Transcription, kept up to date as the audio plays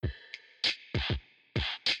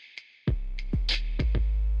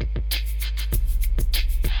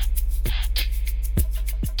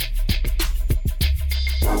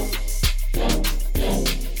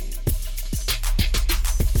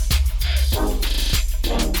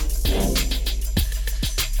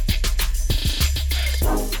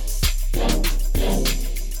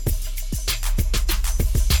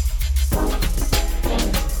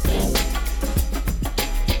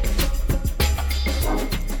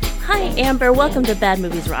Hi, Amber. Welcome to Bad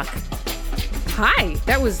Movies Rock. Hi.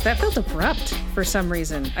 That felt abrupt for some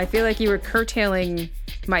reason. I feel like you were curtailing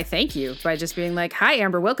my thank you by just being like, "Hi,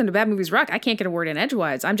 Amber. Welcome to Bad Movies Rock." I can't get a word in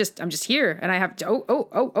edgewise. I'm just here, and I have to.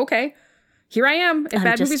 Okay. Here I am at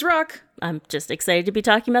Bad Movies Rock. I'm just excited to be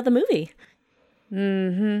talking about the movie.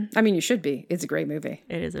 Mm-hmm. I mean, you should be. It's a great movie.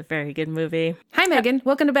 It is a very good movie. Hi, Megan.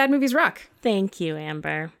 Welcome to Bad Movies Rock. Thank you,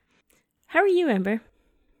 Amber. How are you, Amber?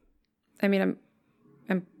 I mean,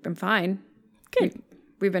 I'm fine. Good.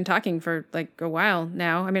 We've been talking for like a while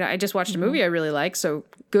now. I mean, I just watched a movie I really like, so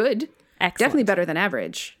good. Excellent. Definitely better than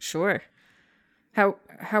average. Sure. How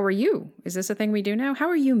are you? Is this a thing we do now? How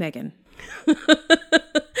are you, Megan? Is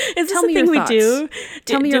this Tell a me thing your we thoughts. do?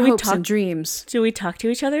 Tell me do your we hopes talk, and dreams. Do we talk to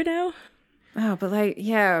each other now? Oh, but like,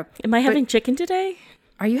 yeah. Am I having chicken today?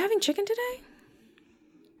 Are you having chicken today?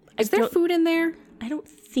 Is there food in there? I don't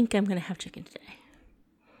think I'm going to have chicken today.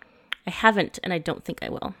 I haven't, and I don't think I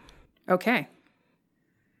will. Okay.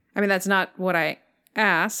 I mean, that's not what I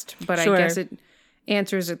asked, but Sure. I guess it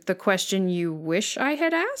answers the question you wish I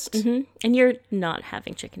had asked. Mm-hmm. And you're not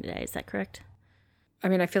having chicken today, is that correct? I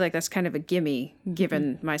mean, I feel like that's kind of a gimme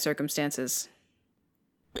given my circumstances.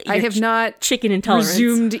 I Your have not chicken intolerance.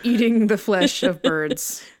 resumed eating the flesh of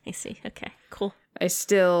birds. I see. Okay, cool. I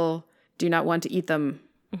still do not want to eat them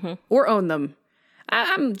or own them.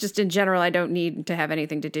 I'm just in general, I don't need to have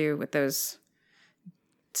anything to do with those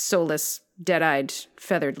soulless, dead-eyed,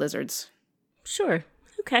 feathered lizards. Sure.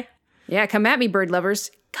 Okay. Yeah, come at me, bird lovers.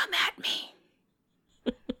 Come at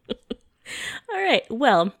me. All right.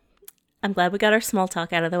 Well, I'm glad we got our small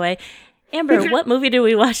talk out of the way. Amber, what movie did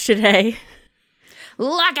we watch today?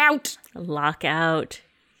 Lockout! Lockout.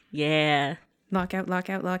 Yeah. Lockout,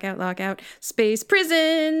 lockout, lockout, lockout. Space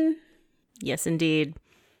prison! Yes, indeed.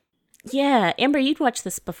 Yeah, Amber, you'd watched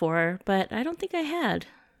this before, but I don't think I had.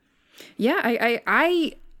 Yeah, I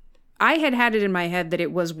had it in my head that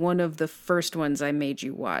it was one of the first ones I made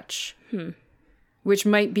you watch. Which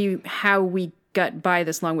might be how we got by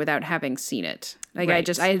this long without having seen it. Like,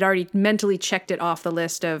 Right. I had already mentally checked it off the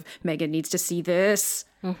list of Megan needs to see this.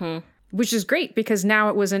 Which is great because now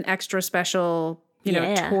it was an extra special,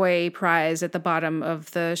 toy prize at the bottom of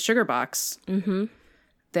the sugar box.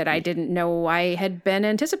 That I didn't know I had been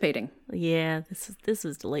anticipating. Yeah, this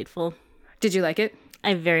was delightful. Did you like it?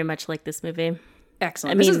 I very much like this movie.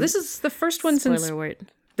 Excellent. I mean, this is the first one since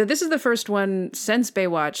this is the first one since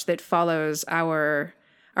Baywatch that follows our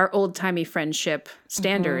old-timey friendship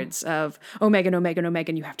standards of, oh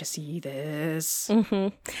Megan, you have to see this.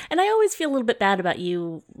 And I always feel a little bit bad about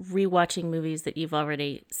you rewatching movies that you've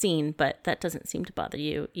already seen, but that doesn't seem to bother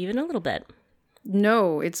you even a little bit.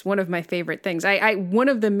 No, it's one of my favorite things. I one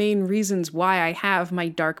of the main reasons why I have my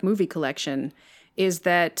dark movie collection is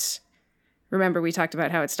that, remember we talked about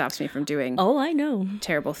how it stops me from doing Oh, I know.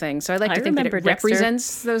 terrible things. So I like I to think that it remember Dexter.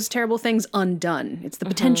 represents those terrible things undone. It's the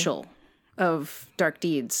potential of dark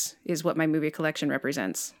deeds is what my movie collection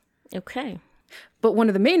represents. Okay. But one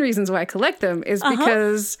of the main reasons why I collect them is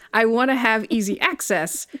because I want to have easy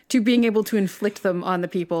access to being able to inflict them on the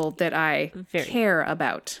people that I care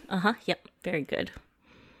about. Yep. Very good.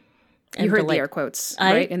 You heard the air quotes,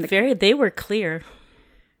 right? They were clear.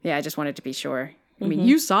 Yeah, I just wanted to be sure. I mean,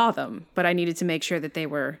 you saw them, but I needed to make sure that they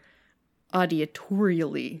were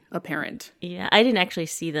auditorially apparent. Yeah, I didn't actually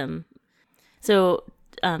see them. So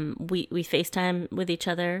we FaceTime with each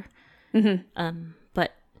other.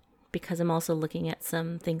 But because I'm also looking at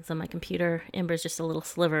some things on my computer, Amber's just a little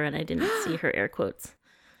sliver and I didn't see her air quotes.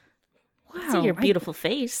 Wow. See your beautiful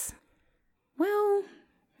face. Well,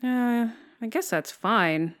 I guess that's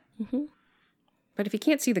fine. But if you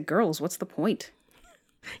can't see the girls, what's the point?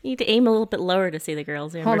 You need to aim a little bit lower to see the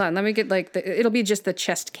girls, Amber. Hold on, let me get it'll be just the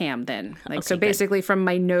chest cam then. So good. basically from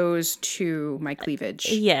my nose to my cleavage.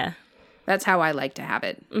 Yeah. That's how I like to have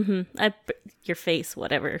it. Your face,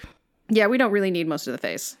 whatever. Yeah, we don't really need most of the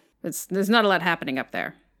face. There's not a lot happening up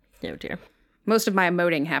there. Oh, dear. Most of my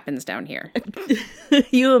emoting happens down here.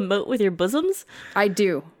 You emote with your bosoms? I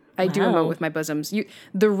do. I do emote with my bosoms.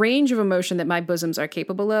 The range of emotion that my bosoms are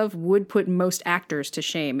capable of would put most actors to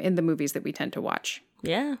shame in the movies that we tend to watch.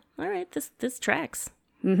 Yeah. All right. This tracks.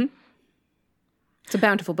 It's a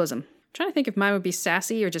bountiful bosom. I'm trying to think if mine would be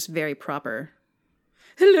sassy or just very proper.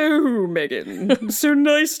 Hello, Megan. So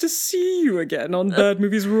nice to see you again on Bad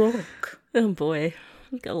Movies Rock. Oh, boy.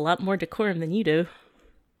 You've got a lot more decorum than you do.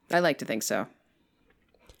 I like to think so.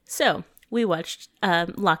 So, we watched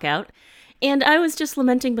Lockout, and I was just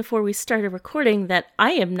lamenting before we started recording that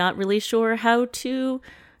I am not really sure how to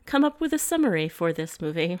come up with a summary for this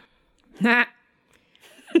movie.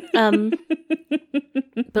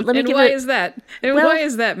 But let me why is that? And why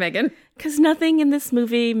is that, Megan? Because nothing in this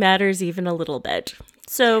movie matters even a little bit.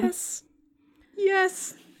 So,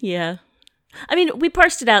 yes. Yeah. I mean, we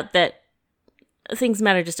parsed it out that things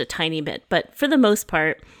matter just a tiny bit, but for the most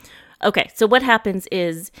part, okay, so what happens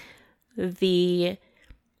is the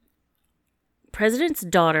president's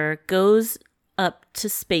daughter goes up to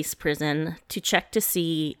space prison to check to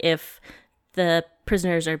see if the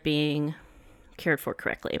prisoners are being cared for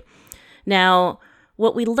correctly. Now,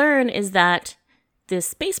 what we learn is that this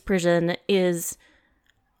space prison is,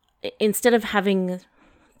 instead of having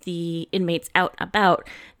the inmates out about,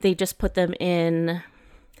 they just put them in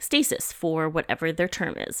stasis for whatever their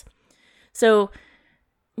term is. So,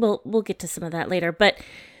 we'll get to some of that later, but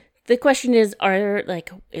the question is,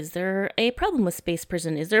 is there a problem with space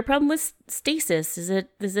prison? Is there a problem with stasis? Is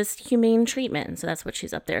this humane treatment? And so that's what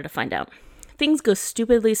she's up there to find out. Things go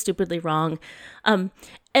stupidly wrong.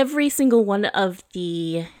 Every single one of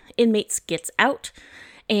the inmates gets out,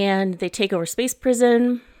 and they take over space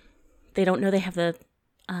prison. They don't know they have the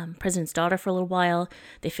president's daughter for a little while.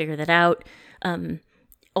 They figure that out.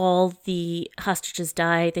 All the hostages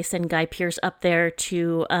die. They send Guy Pearce up there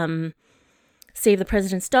to save the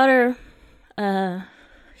president's daughter.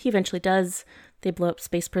 He eventually does. They blow up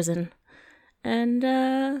space prison, and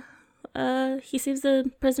he saves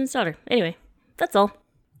the president's daughter. Anyway, that's all.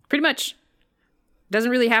 Pretty much. Doesn't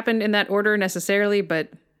really happen in that order necessarily, but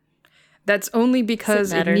that's only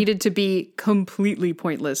because it needed to be completely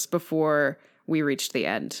pointless before we reached the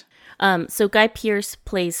end. So Guy Pearce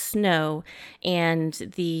plays Snow, and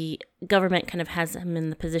the government kind of has him in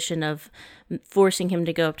the position of forcing him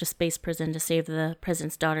to go up to space prison to save the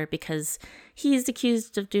president's daughter because he's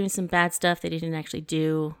accused of doing some bad stuff that he didn't actually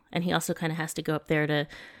do. And he also kind of has to go up there to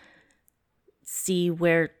see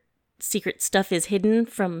where secret stuff is hidden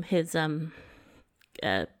from his friend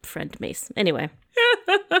Mace. Anyway.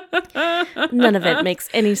 None of it makes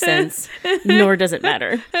any sense, nor does it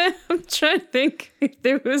matter. I'm trying to think if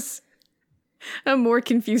there was a more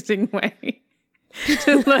confusing way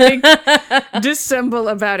to dissemble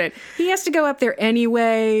about it. He has to go up there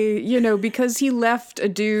anyway, because he left a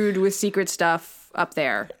dude with secret stuff up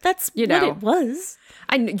there. That's what it was.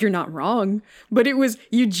 You're not wrong, but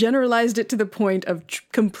you generalized it to the point of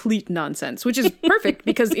complete nonsense, which is perfect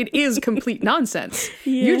because it is complete nonsense.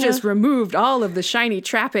 Yeah. You just removed all of the shiny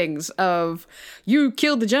trappings of, you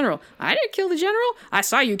killed the general. I didn't kill the general. I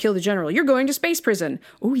saw you kill the general. You're going to space prison.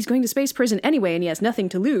 Oh, he's going to space prison anyway, and he has nothing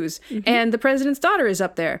to lose. Mm-hmm. And the president's daughter is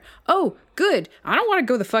up there. Oh, good. I don't want to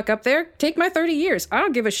go the fuck up there. Take my 30 years. I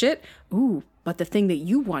don't give a shit. Ooh, but the thing that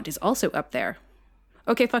you want is also up there.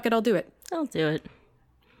 Okay, fuck it. I'll do it. I'll do it.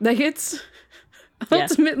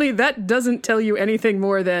 Ultimately, that doesn't tell you anything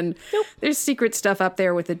more than there's secret stuff up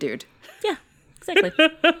there with the dude. Yeah, exactly.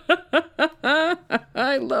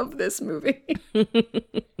 I love this movie.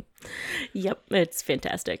 Yep, it's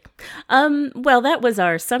fantastic. Well, that was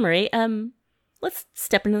our summary. Let's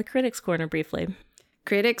step into the Critics Corner briefly.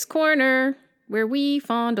 Critics Corner, where we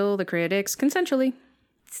fondle the critics consensually.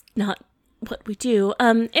 It's not what we do.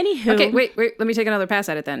 Anywho. Okay, wait. Let me take another pass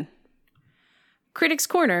at it then. Critics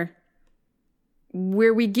Corner,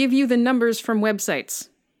 where we give you the numbers from websites.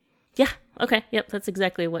 Yeah, okay. Yep, that's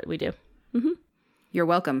exactly what we do. Mm-hmm. You're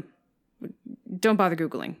welcome. Don't bother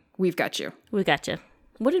Googling. We've got you. We got you.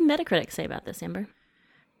 What did Metacritic say about this, Amber?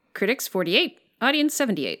 Critics 48, audience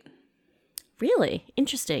 78. Really?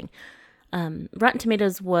 Interesting. Rotten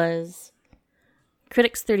Tomatoes was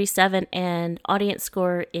critics 37 and audience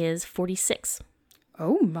score is 46.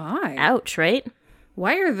 Oh my. Ouch, right?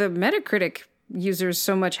 Why are the Metacritic users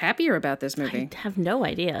so much happier about this movie? I have no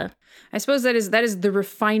idea. I suppose that is the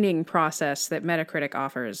refining process that Metacritic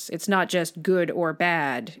offers. It's not just good or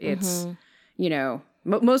bad. It's,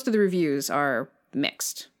 most of the reviews are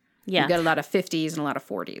mixed. Yeah. You got a lot of 50s and a lot of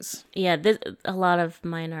 40s. Yeah, a lot of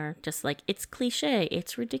mine are just like, it's cliche,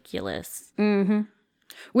 it's ridiculous. Mm-hmm.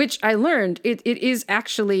 Which I learned, it is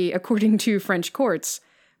actually, according to French courts,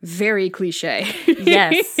 very cliche.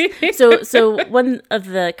 Yes. So one of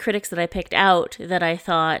the critics that I picked out that I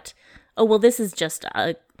thought, oh, well, this is just,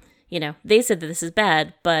 they said that this is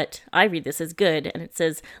bad, but I read this as good. And it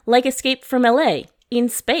says, like Escape from LA in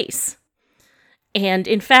space. And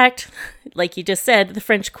in fact, like you just said, the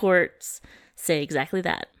French courts say exactly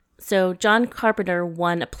that. So John Carpenter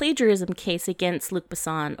won a plagiarism case against Luc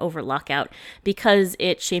Besson over Lockout because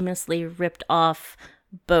it shamelessly ripped off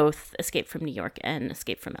both Escape from New York and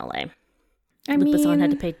Escape from LA. Luc Besson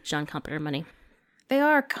had to pay John Carpenter money. They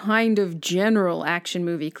are kind of general action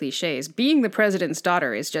movie cliches. Being the president's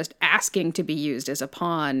daughter is just asking to be used as a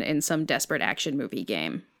pawn in some desperate action movie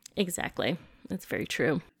game. Exactly. That's very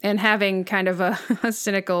true. And having kind of a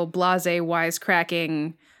cynical, blasé,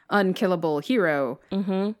 wisecracking, unkillable hero.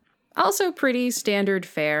 Mm-hmm. Also pretty standard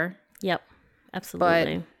fare. Yep.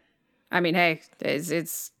 Absolutely. But, I mean, hey,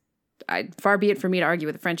 far be it for me to argue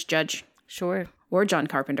with a French judge. Sure. Or John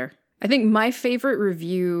Carpenter. I think my favorite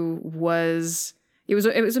review was, it was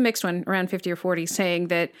a mixed one, around 50 or 40, saying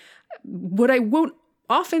that what I won't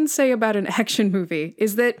often say about an action movie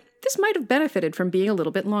is that this might have benefited from being a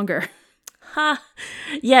little bit longer. Ha!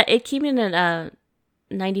 Yeah, it came in at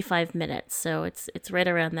 95 minutes, so it's right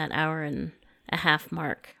around that hour and a half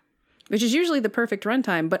mark. Which is usually the perfect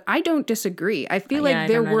runtime, but I don't disagree. I feel like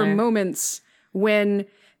there were moments when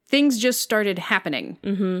things just started happening.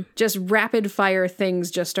 Mm-hmm. Just rapid fire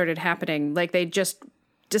things just started happening. Like they just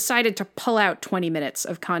decided to pull out 20 minutes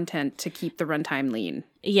of content to keep the runtime lean.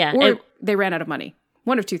 Yeah. Or they ran out of money.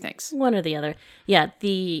 One of two things. One or the other. Yeah,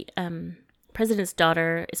 the president's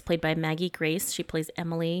daughter is played by Maggie Grace. She plays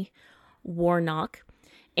Emily Warnock.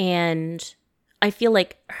 And I feel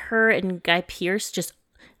like her and Guy Pearce just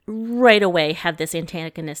right away have this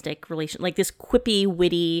antagonistic relation, like this quippy,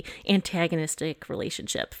 witty, antagonistic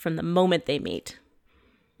relationship from the moment they meet.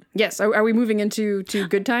 Yes. Are we moving into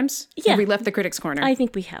good times? Yeah. Have we left the critics' corner? I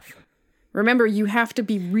think we have. Remember, you have to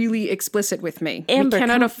be really explicit with me. Amber, we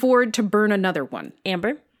cannot afford to burn another one.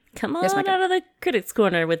 Amber, come on out of the critics'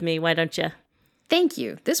 corner with me, why don't you? Thank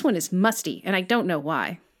you. This one is musty, and I don't know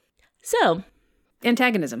why. So.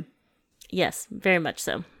 Antagonism. Yes, very much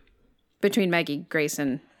so. Between Maggie Grace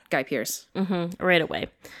and Guy Pearce. Mm-hmm. Right away.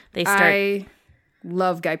 I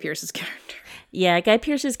love Guy Pearce's character. Yeah, Guy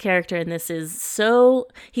Pearce's character in this is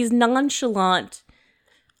he's nonchalant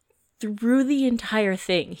through the entire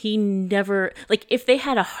thing. He never, like, if they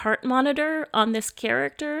had a heart monitor on this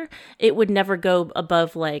character, it would never go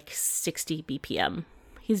above, like, 60 BPM.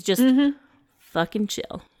 He's just fucking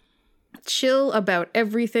chill. Chill about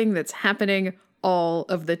everything that's happening all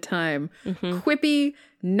of the time. Mm-hmm. Quippy,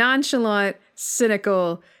 nonchalant,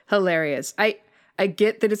 cynical, hilarious. I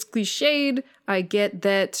get that it's cliched. I get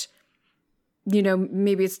that, you know,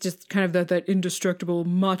 maybe it's just kind of that indestructible,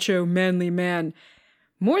 macho, manly man.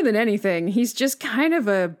 More than anything, he's just kind of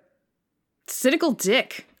a cynical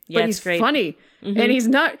dick. Yeah, but he's great. Funny. Mm-hmm.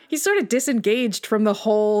 And he's sort of disengaged from the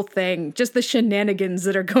whole thing, just the shenanigans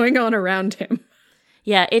that are going on around him.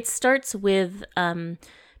 Yeah, it starts with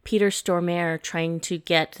Peter Stormare trying to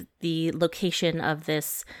get the location of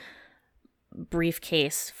this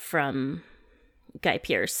briefcase from Guy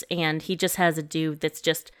Pearce, and he just has a dude that's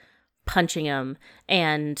just punching him,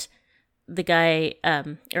 and the guy,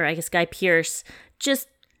 or I guess Guy Pearce, just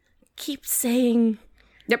keeps saying,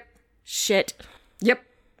 "Yep, shit, yep."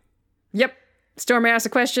 Stormare asks a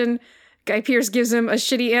question. Guy Pearce gives him a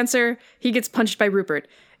shitty answer. He gets punched by Rupert.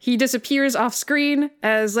 He disappears off screen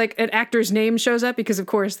as like an actor's name shows up because, of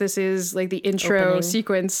course, this is like the intro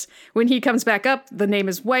sequence. When he comes back up, the name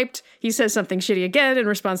is wiped. He says something shitty again in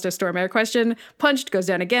response to a Stormare question. Punched, goes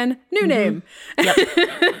down again. New name. Yep.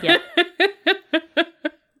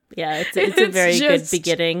 Yeah, it's a very good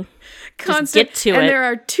beginning. Just get to it. And there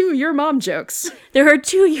are 2 your mom jokes. There are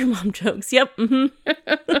 2 your mom jokes. Yep. Mm-hmm.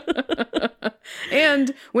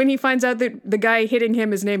 And when he finds out that the guy hitting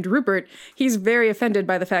him is named Rupert, he's very offended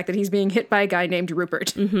by the fact that he's being hit by a guy named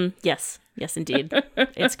Rupert. Mm-hmm. Yes, indeed.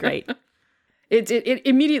 It's great. It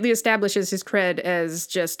immediately establishes his cred as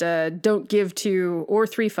just a don't give 2 or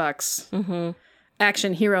 3 fucks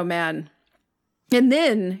action hero man. And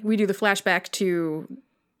then we do the flashback to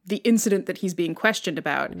the incident that he's being questioned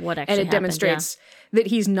about. What actually happened, demonstrates that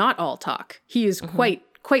he's not all talk. He is quite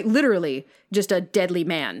literally just a deadly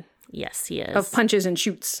man. Yes, he is. Of punches and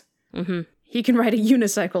shoots. Mm-hmm. He can ride a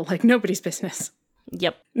unicycle like nobody's business.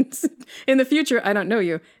 Yep. In the future, I don't know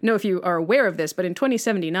if you are aware of this, but in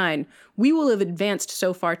 2079, we will have advanced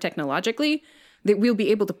so far technologically that we'll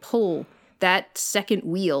be able to pull that second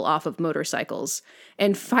wheel off of motorcycles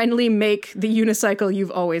and finally make the unicycle you've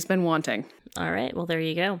always been wanting. All right. Well, there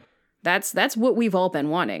you go. That's what we've all been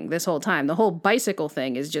wanting this whole time. The whole bicycle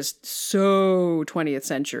thing is just so 20th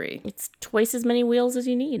century. It's twice as many wheels as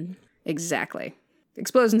you need. Exactly.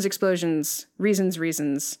 Explosions,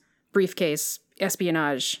 reasons, briefcase,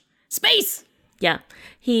 espionage, space! Yeah.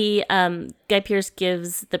 Guy Pearce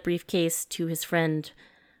gives the briefcase to his friend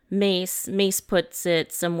Mace. Mace puts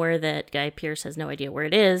it somewhere that Guy Pearce has no idea where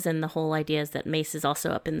it is, and the whole idea is that Mace is also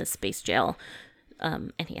up in the space jail.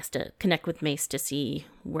 And he has to connect with Mace to see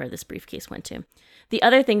where this briefcase went to. The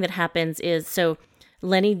other thing that happens is, so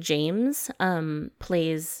Lenny James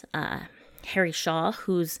plays Harry Shaw,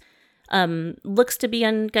 who's looks to be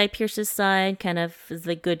on Guy Pearce's side, kind of is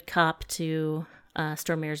the good cop to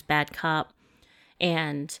Stormare's bad cop.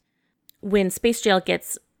 And when Space Jail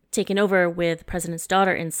gets taken over with the president's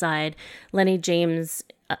daughter inside, Lenny James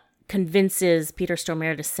convinces Peter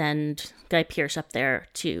Stormare to send Guy Pearce up there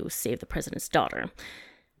to save the president's daughter,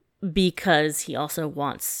 because he also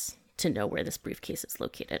wants to know where this briefcase is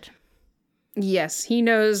located. Yes, he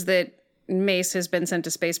knows that Mace has been sent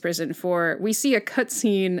to space prison for... We see a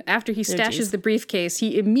cutscene after he stashes the briefcase.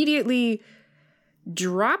 He immediately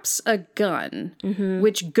drops a gun,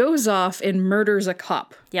 which goes off and murders a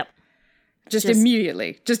cop. Yep. Just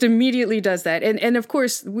immediately does that. And of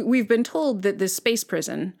course, we've been told that this space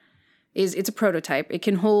prison it's a prototype. It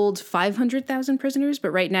can hold 500,000 prisoners,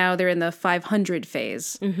 but right now they're in the 500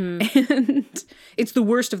 phase. And it's the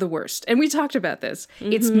worst of the worst. And we talked about this.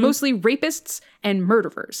 It's mostly rapists and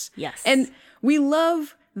murderers. Yes. And we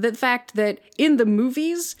love the fact that in the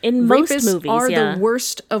movies, rapists are the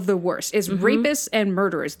worst of the worst. It's rapists and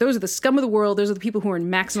murderers. Those are the scum of the world. Those are the people who are in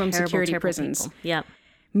maximum security prisons. People. Yep.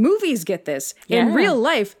 Movies get this. Yeah. In real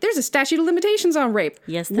life, there's a statute of limitations on rape.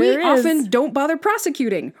 Yes, there is. We often don't bother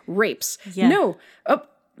prosecuting rapes. Yeah. No,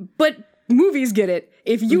 but movies get it.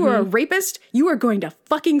 If you are a rapist, you are going to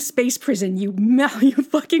fucking space prison, you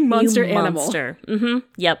fucking monster animal.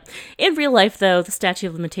 Yep. In real life, though, the statute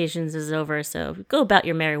of limitations is over, so go about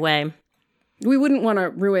your merry way. We wouldn't want to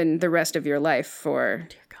ruin the rest of your life for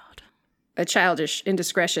dear God, a childish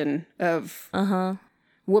indiscretion of...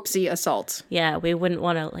 whoopsie assault. Yeah, we wouldn't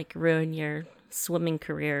want to ruin your swimming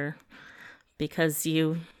career because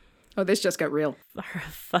you... Oh, this just got real. ...are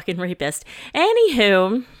a fucking rapist.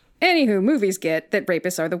 Anywho, movies get that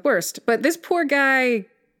rapists are the worst. But this poor guy,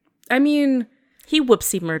 I mean... He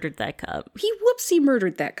whoopsie murdered that cop.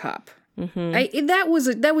 That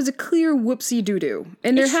was a clear whoopsie doo-doo.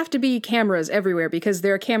 And there have to be cameras everywhere, because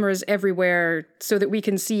there are cameras everywhere so that we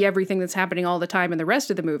can see everything that's happening all the time in the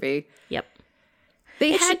rest of the movie. Yep.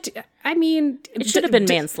 It should have been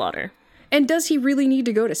manslaughter. And does he really need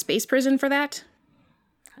to go to space prison for that?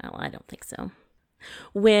 Oh, I don't think so.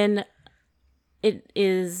 When it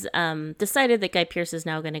is decided that Guy Pearce is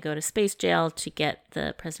now going to go to space jail to get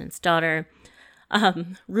the president's daughter,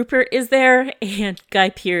 Rupert is there, and Guy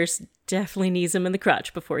Pearce definitely knees him in the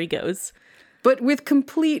crotch before he goes. But with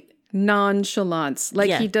complete nonchalance,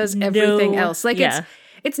 he does everything else.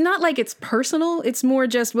 It's not like it's personal. It's more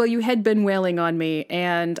just, well, you had been wailing on me,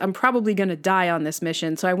 and I'm probably going to die on this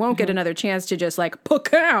mission, so I won't get another chance to just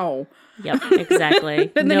pow. Yep,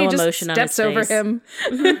 exactly. And no then he just emotion steps on his over him.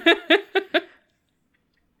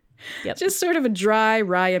 Yep. Just sort of a dry,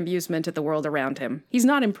 wry amusement at the world around him. He's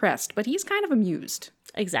not impressed, but he's kind of amused.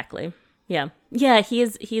 Exactly. Yeah. Yeah, he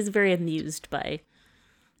is very amused by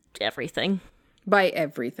everything. By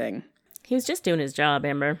everything. He was just doing his job,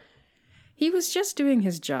 Amber. He was just doing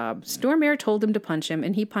his job. Stormare told him to punch him,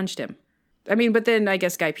 and he punched him. I mean, but then I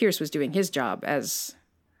guess Guy Pearce was doing his job as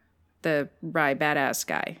the wry badass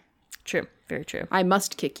guy. True. Very true. I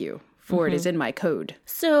must kick you, for it is in my code.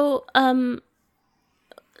 So,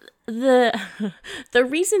 the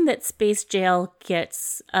reason that Space Jail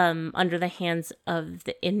gets under the hands of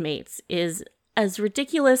the inmates is as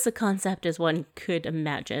ridiculous a concept as one could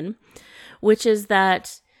imagine, which is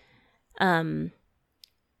that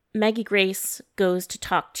Maggie Grace goes to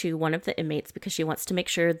talk to one of the inmates because she wants to make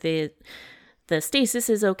sure the stasis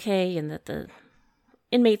is okay and that the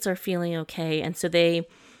inmates are feeling okay. And so they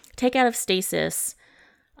take out of stasis.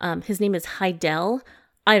 His name is Heidel.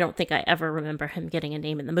 I don't think I ever remember him getting a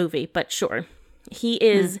name in the movie, but sure. He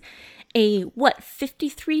is a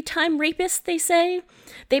 53-time rapist, they say?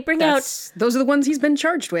 They bring out... Those are the ones he's been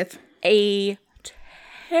charged with. A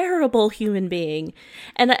terrible human being.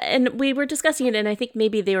 And we were discussing it, and I think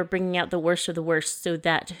maybe they were bringing out the worst of the worst so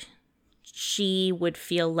that she would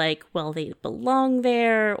feel like, well, they belong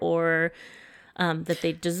there, or that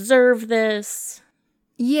they deserve this.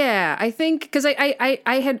 Yeah, I think, because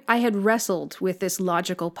I had wrestled with this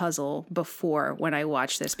logical puzzle before when I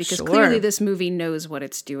watched this, because clearly this movie knows what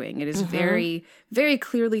it's doing. It is very, very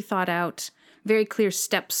clearly thought out, very clear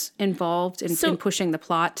steps involved in pushing the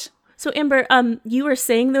plot. So, Amber, you were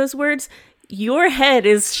saying those words. Your head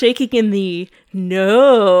is shaking in the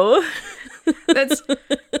no. That's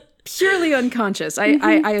purely unconscious. I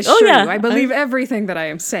assure you, I believe everything that I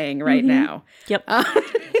am saying right now. Yep.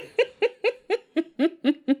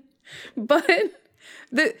 But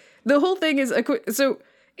the whole thing is, so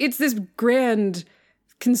it's this grand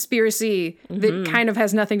conspiracy that kind of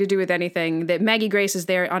has nothing to do with anything, that Maggie Grace is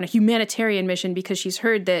there on a humanitarian mission because she's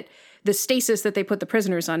heard that the stasis that they put the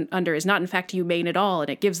prisoners under is not in fact humane at all, and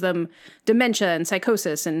it gives them dementia and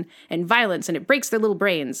psychosis and violence, and it breaks their little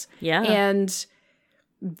brains. Yeah. And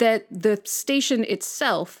that the station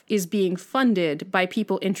itself is being funded by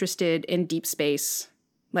people interested in deep space,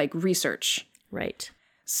 like research. Right.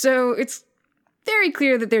 So it's very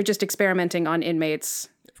clear that they're just experimenting on inmates.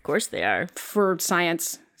 Of course they are. For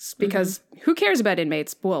science. Because who cares about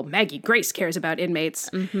inmates? Well, Maggie Grace cares about inmates.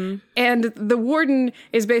 Mm-hmm. And the warden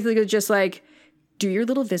is basically just like, do your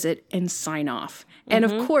little visit and sign off. And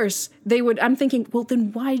of course, I'm thinking, well,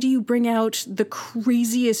 then why do you bring out the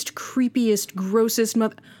craziest, creepiest, grossest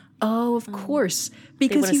mother? Oh, of course.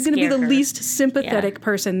 Because he's going to be the least sympathetic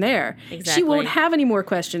person there. Exactly. She won't have any more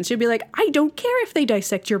questions. She'll be like, I don't care if they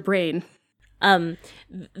dissect your brain.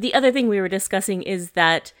 The other thing we were discussing is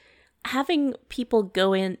that having people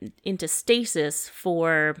go into stasis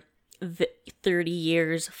for 30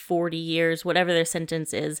 years, 40 years, whatever their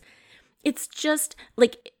sentence is, it's just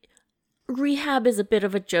like rehab is a bit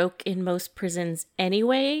of a joke in most prisons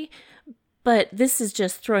anyway, but this is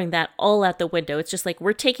just throwing that all out the window. It's just like,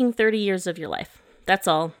 we're taking 30 years of your life. That's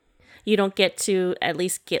all. You don't get to at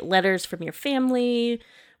least get letters from your family,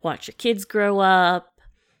 watch your kids grow up,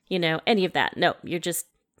 any of that. No, you're just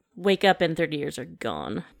wake up and 30 years are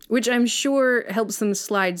gone. Which I'm sure helps them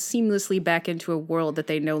slide seamlessly back into a world that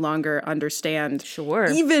they no longer understand.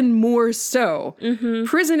 Sure. Even more so. Mm-hmm.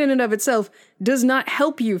 Prison in and of itself does not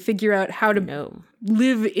help you figure out how to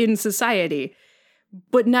live in society.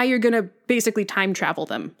 But now you're going to basically time travel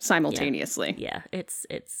them simultaneously. Yeah, it's...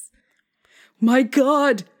 My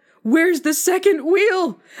God! Where's the second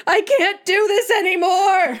wheel? I can't do this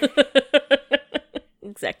anymore!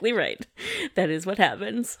 Exactly right. That is what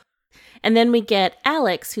happens. And then we get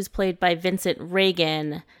Alex, who's played by Vincent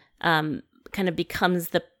Reagan, kind of becomes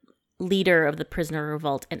the leader of the prisoner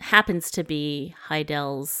revolt and happens to be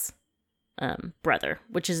Heidel's brother,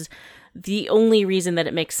 which is the only reason that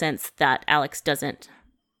it makes sense that Alex doesn't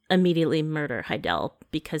immediately murder Heidel,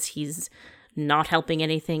 because he's not helping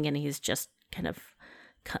anything and he's just kind of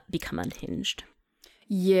become unhinged.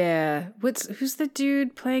 Yeah. Who's the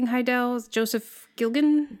dude playing Heidel? Joseph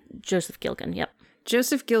Gilgan? Joseph Gilgan, yep.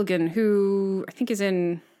 Joseph Gilgan, who I think is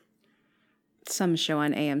in some show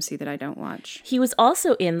on AMC that I don't watch. He was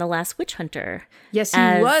also in The Last Witch Hunter. Yes,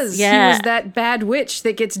 he was. Yeah. He was that bad witch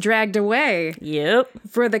that gets dragged away. Yep.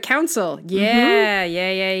 For the council. Yeah,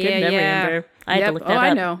 Good memory, Amber. I had to look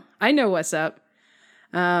that up. I know what's up.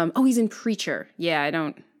 He's in Preacher.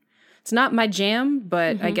 Yeah, it's not my jam,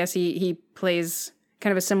 but I guess he plays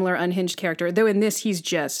kind of a similar unhinged character. Though in this, he's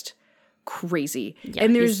just crazy. Yeah,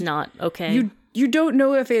 and he's not okay. You don't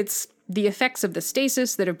know if it's the effects of the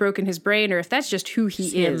stasis that have broken his brain or if that's just who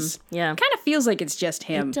he is. Yeah. It kind of feels like it's just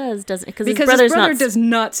him. It does, doesn't it? Because his brother does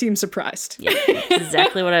not seem surprised. Yeah,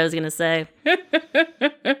 exactly what I was going to say.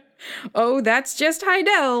 Oh, that's just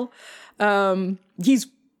Heidel. He's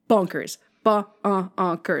bonkers.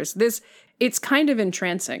 Bonkers. It's kind of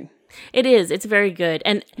entrancing. It is. It's very good.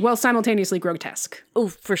 And well, simultaneously grotesque. Oh,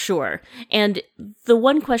 for sure. And the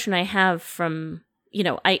one question I have from,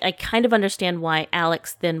 I kind of understand why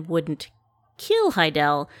Alex then wouldn't kill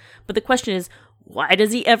Heidel, but the question is, why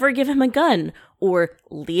does he ever give him a gun or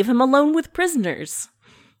leave him alone with prisoners?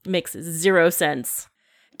 Makes zero sense.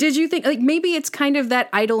 Did you think, maybe it's kind of that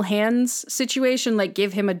idle hands situation,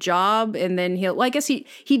 give him a job and then I guess he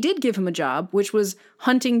did give him a job, which was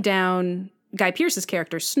hunting down Guy Pearce's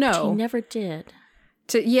character, Snow. He never did.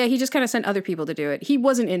 He just kind of sent other people to do it. He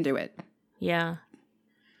wasn't into it. Yeah.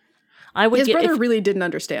 His brother really didn't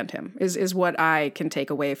understand him, is what I can take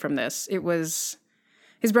away from this. It was,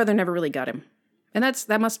 his brother never really got him. And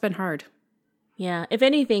that must have been hard. Yeah. If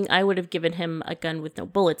anything, I would have given him a gun with no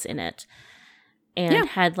bullets in it. And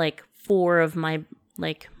had 4 of my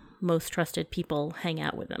most trusted people hang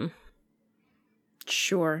out with him.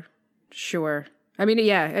 Sure.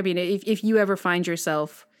 If you ever find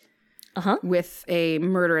yourself with a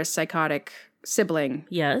murderous, psychotic sibling.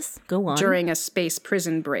 Yes, go on. During a space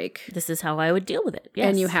prison break. This is how I would deal with it. Yes.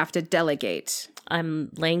 And you have to delegate.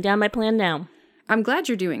 I'm laying down my plan now. I'm glad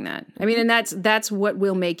you're doing that. And that's what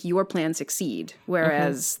will make your plan succeed,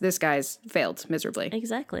 whereas this guy's failed miserably.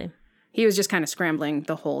 Exactly. He was just kind of scrambling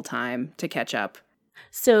the whole time to catch up.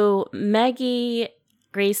 So Maggie,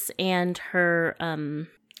 Grace, and her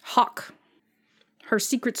Hawk, her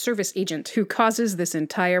Secret Service agent who causes this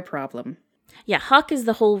entire problem. Yeah, Hawk is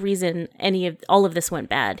the whole reason all of this went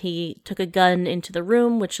bad. He took a gun into the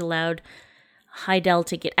room, which allowed Heidel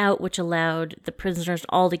to get out, which allowed the prisoners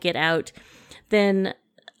all to get out. Then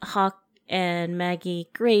Hawk and Maggie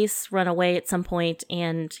Grace run away at some point,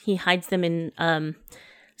 and he hides them in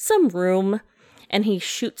some room, and he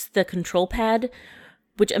shoots the control pad,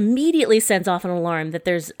 which immediately sends off an alarm that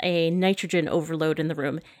there's a nitrogen overload in the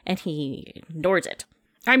room, and he ignores it.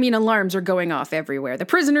 I mean, alarms are going off everywhere. The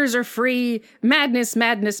prisoners are free. Madness,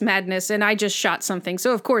 madness, madness. And I just shot something.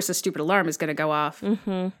 So, of course, a stupid alarm is going to go off.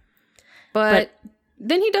 Mm-hmm. But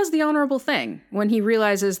then he does the honorable thing when he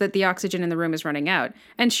realizes that the oxygen in the room is running out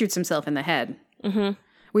and shoots himself in the head. Mm-hmm.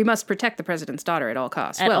 We must protect the president's daughter at all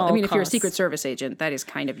costs. If you're a Secret Service agent, that is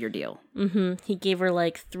kind of your deal. Mm-hmm. He gave her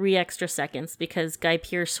like 3 extra seconds because Guy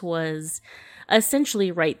Pearce was essentially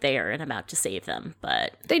right there and about to save them.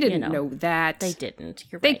 But they didn't know that. They didn't.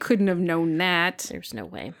 You're right. They couldn't have known that. There's no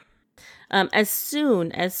way. As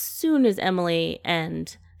soon as Emily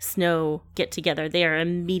and Snow get together, they are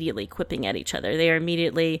immediately quipping at each other.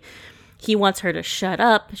 He wants her to shut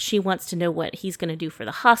up. She wants to know what he's going to do for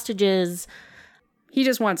the hostages. He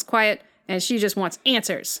just wants quiet, and she just wants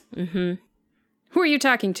answers. Mm-hmm. Who are you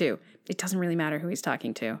talking to? It doesn't really matter who he's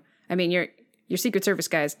talking to. I mean, your Secret Service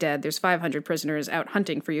guy is dead. There's 500 prisoners out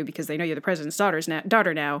hunting for you because they know you're the president's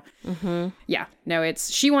daughter now. Mm-hmm. Yeah, no,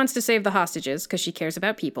 she wants to save the hostages because she cares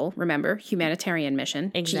about people. Remember, humanitarian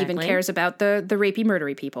mission. Exactly. She even cares about the rapey,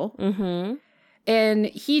 murdery people. Mm-hmm. And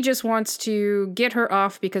he just wants to get her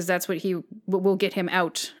off because that's what will get him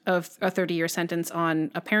out of a 30-year sentence on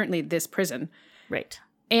apparently this prison. Right.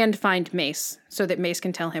 And find Mace so that Mace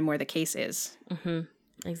can tell him where the case is. Mm-hmm.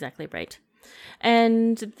 Exactly right.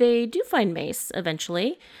 And they do find Mace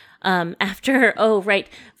eventually.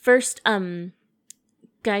 First,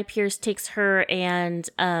 Guy Pearce takes her and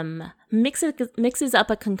mixes up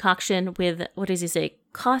a concoction with, what does he say?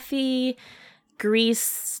 Coffee,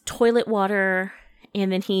 grease, toilet water,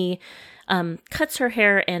 and then he cuts her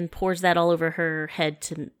hair and pours that all over her head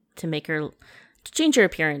to make her to change her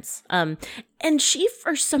appearance. And she,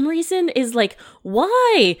 for some reason, is like,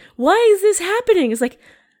 why? Why is this happening? It's like,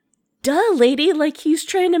 duh, lady, like he's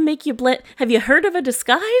trying to make you Have you heard of a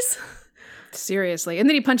disguise? Seriously. And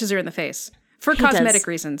then he punches her in the face for cosmetic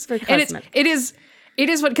reasons. And it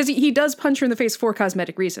is what, because he does punch her in the face for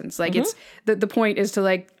cosmetic reasons. Like it's the point is to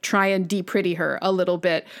like try and de-pretty her a little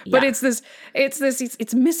bit. But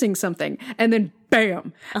it's missing something. And then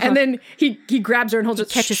bam. And then he grabs her and holds it.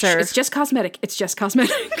 Catches her. It's just cosmetic. It's just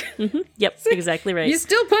cosmetic. Mm-hmm. Yep, exactly right. You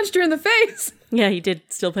still punched her in the face. Yeah, he did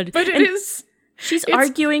still punch her. But she's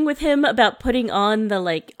arguing with him about putting on the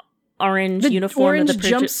like orange uniform of the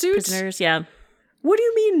jumpsuit? Prisoners. Yeah. What do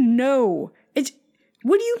you mean no?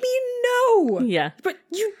 What do you mean no? Yeah. But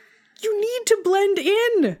you need to blend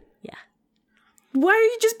in. Yeah. Why are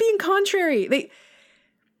you just being contrary?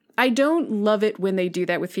 I don't love it when they do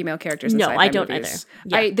that with female characters in sci-fi I don't movies.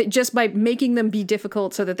 either. Yeah. Just by making them be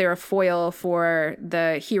difficult so that they're a foil for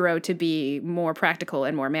the hero to be more practical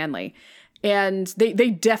and more manly. And they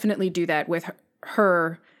definitely do that with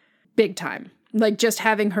her big time. Like just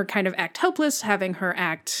having her kind of act helpless, having her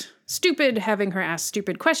act stupid, having her ask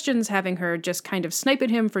stupid questions, having her just kind of snipe at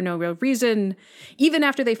him for no real reason. Even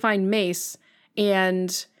after they find Mace,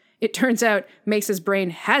 and it turns out Mace's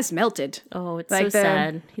brain has melted. Oh, it's like so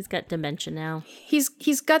sad. He's got dementia now. He's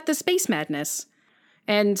got the space madness.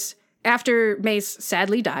 And after Mace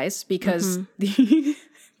sadly dies because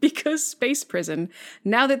because space prison,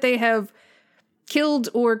 now that they have killed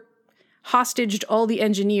or hostaged all the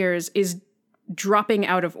engineers, is dropping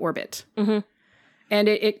out of orbit. Mm-hmm. And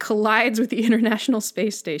it collides with the International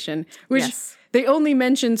Space Station, which they only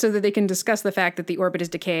mention so that they can discuss the fact that the orbit is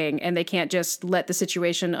decaying and they can't just let the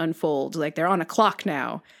situation unfold. Like, they're on a clock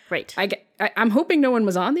now. Right. I'm hoping no one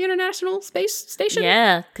was on the International Space Station.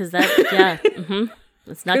 Yeah, because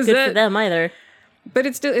it's not good for them either. But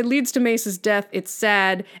it leads to Mace's death. It's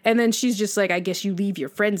sad. And then she's just like, I guess you leave your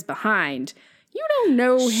friends behind. You don't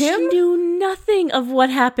know him. She knew nothing of what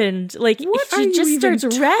happened. Like, she just starts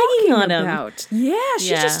ragging on him. Yeah,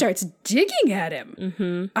 she just starts digging at him.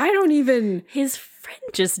 Mm-hmm. I don't even... His friend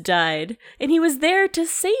just died, and he was there to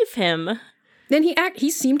save him. Then he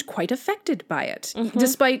seemed quite affected by it. Mm-hmm.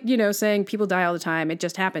 Despite, saying people die all the time, it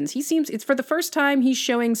just happens. It's for the first time he's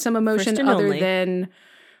showing some emotion other than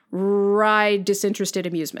wry, disinterested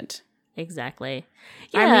amusement. Exactly.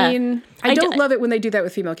 Yeah. I mean, I don't love it when they do that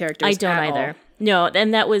with female characters. I don't either. All. No,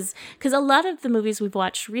 and that was because a lot of the movies we've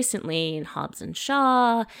watched recently in Hobbs and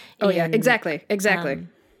Shaw. Yeah, exactly.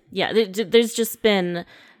 There's just been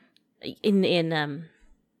in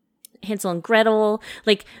Hansel and Gretel,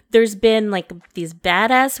 like there's been like these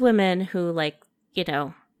badass women who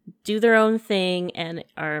do their own thing and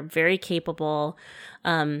are very capable.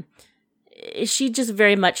 She just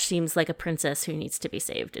very much seems like a princess who needs to be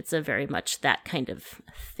saved. It's a very much that kind of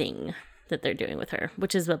thing that they're doing with her,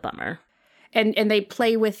 which is a bummer. And they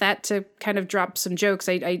play with that to kind of drop some jokes.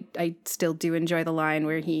 I still do enjoy the line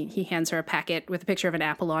where he hands her a packet with a picture of an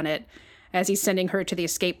apple on it as he's sending her to the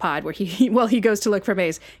escape pod where he goes to look for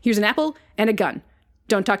Mace. Here's an apple and a gun.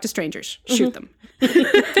 Don't talk to strangers. Shoot them.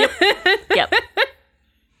 Yep.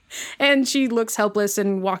 And she looks helpless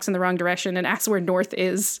and walks in the wrong direction and asks where north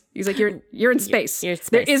is. He's like, you're in space. You're in space.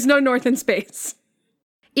 There is no north in space.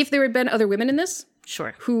 If there had been other women in this,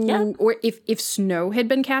 Sure. or if Snow had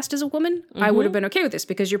been cast as a woman, I would have been okay with this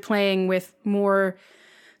because you're playing with more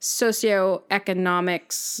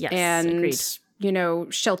socioeconomics and, agreed.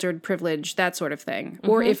 Sheltered privilege, that sort of thing.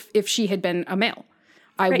 Or if she had been a male,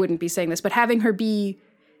 I wouldn't be saying this. But having her be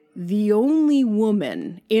the only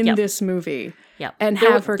woman in this movie and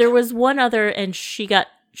have her... There was one other and she got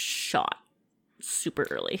shot super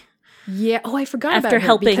early. Yeah. Oh, I forgot After about her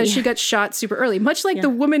helping. because she got shot super early. Much like the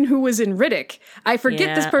woman who was in Riddick. I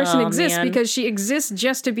forget this person exists because she exists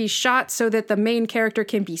just to be shot so that the main character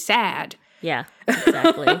can be sad. Yeah,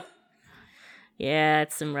 exactly. Yeah,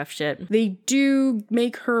 it's some rough shit. They do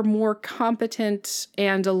make her more competent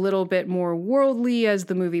and a little bit more worldly as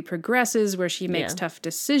the movie progresses, where she makes tough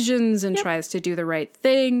decisions and tries to do the right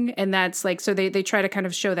thing. And that's like, so they try to kind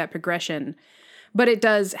of show that progression. But it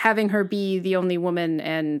does, having her be the only woman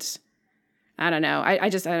and... I don't know.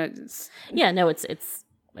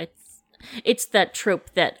 It's that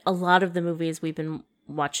trope that a lot of the movies we've been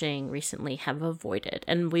watching recently have avoided,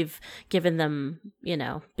 and we've given them,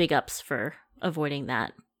 big ups for avoiding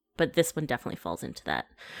that. But this one definitely falls into that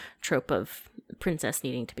trope of princess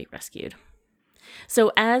needing to be rescued.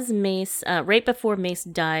 So as Mace, right before Mace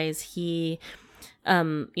dies, he,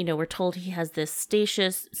 we're told he has this space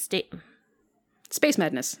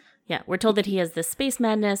madness. Yeah, we're told that he has this space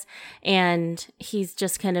madness, and he's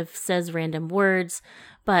just kind of says random words,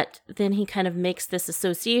 but then he kind of makes this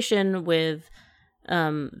association with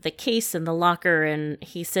the case and the locker, and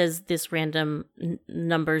he says this random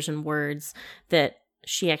numbers and words that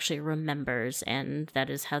she actually remembers, and that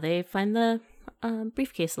is how they find the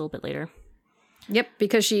briefcase a little bit later. Yep,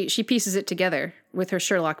 because she pieces it together with her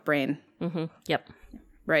Sherlock brain. Mm-hmm. Yep.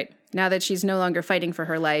 Right. Now that she's no longer fighting for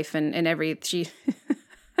her life she...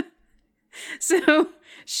 So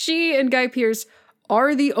she and Guy Pearce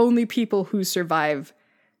are the only people who survive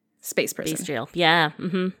space prison. Space jail. Yeah.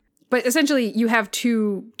 Mm-hmm. But essentially, you have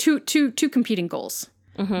two competing goals.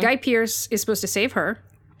 Mm-hmm. Guy Pearce is supposed to save her,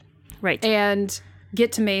 right, and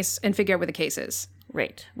get to Mace and figure out where the case is.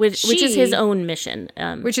 Right, which is his own mission.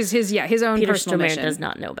 Which is his own Peter personal Stormare mission. Does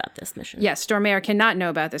not know about this mission. Yes, Stormare cannot know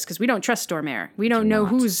about this because we don't trust Stormare. We don't know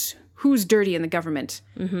who's dirty in the government.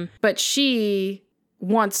 Mm-hmm. But she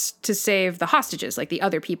wants to save the hostages. Like, the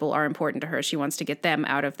other people are important to her. She wants to get them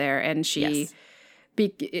out of there, and she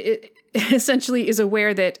essentially is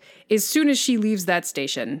aware that as soon as she leaves that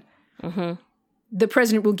station, the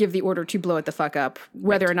president will give the order to blow it the fuck up,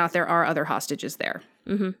 whether or not there are other hostages there.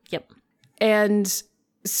 Mm-hmm. Yep. And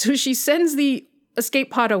so she sends the escape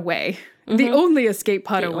pod away, the only escape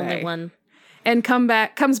pod away, only one, and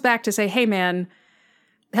comes back to say, "Hey, man,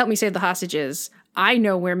 help me save the hostages. I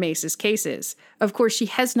know where Mace's case is." Of course, she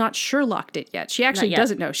has not Sherlocked it yet. She actually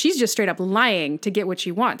doesn't know. She's just straight up lying to get what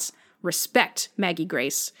she wants. Respect, Maggie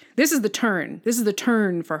Grace. This is the turn. This is the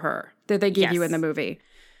turn for her that they give you in the movie.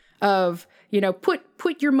 Of,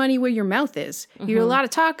 put your money where your mouth is. You hear a lot of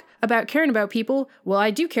talk about caring about people. Well,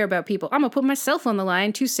 I do care about people. I'm going to put myself on the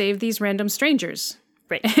line to save these random strangers.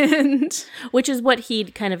 Right. And which is what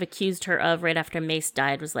he'd kind of accused her of right after Mace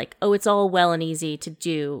died, was like, oh, it's all well and easy to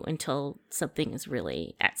do until something is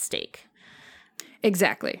really at stake.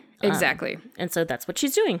 Exactly. And so that's what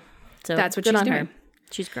she's doing. So that's what she's doing. Her.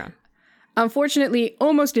 She's grown. Unfortunately,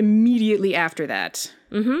 almost immediately after that,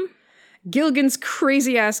 Gilligan's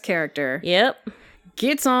crazy-ass character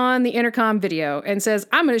gets on the intercom video and says,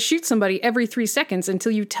 "I'm going to shoot somebody every 3 seconds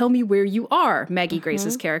until you tell me where you are," Maggie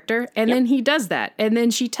Grace's character. And then he does that. And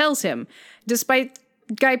then she tells him, despite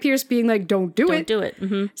Guy Pearce being like, don't do it. Don't do it.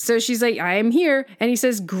 Mm-hmm. So she's like, "I am here." And he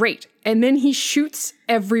says, "Great." And then he shoots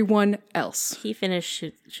everyone else. He finished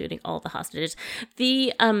shooting all the hostages.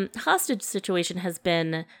 The hostage situation has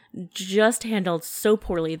been just handled so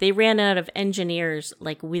poorly. They ran out of engineers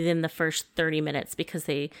like within the first 30 minutes because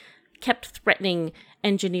they kept threatening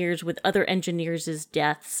engineers with other engineers'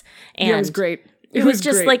 deaths. And it was great. It was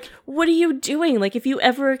just great. Like, what are you doing? Like, if you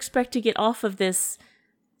ever expect to get off of this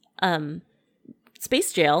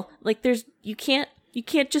space jail, like, you can't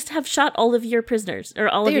just have shot all of your prisoners or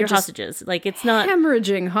all of your hostages. Like, it's not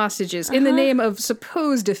hemorrhaging hostages in the name of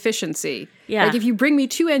supposed efficiency. Yeah. Like, if you bring me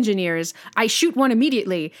 2 engineers, I shoot one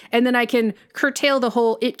immediately, and then I can curtail the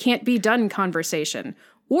whole "it can't be done" conversation.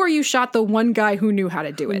 Or you shot the one guy who knew how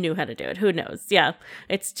to do it. Who knows? Yeah.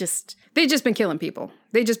 It's just... They've just been killing people.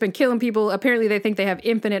 Apparently they think they have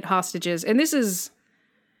infinite hostages. And this is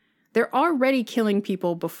they're already killing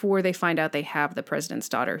people before they find out they have the president's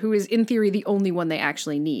daughter, who is, in theory, the only one they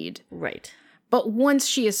actually need. Right. But once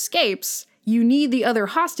she escapes, you need the other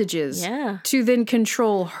hostages to then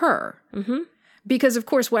control her. Mm-hmm. Because, of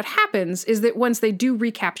course, what happens is that once they do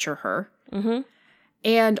recapture her,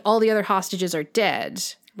 and all the other hostages are dead,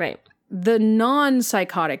 right, the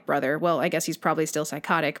non-psychotic brother, well, I guess he's probably still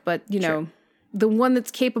psychotic, but, you know, the one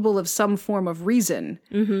that's capable of some form of reason,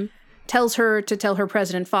 tells her to tell her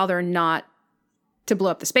president father not to blow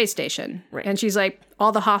up the space station. Right. And she's like,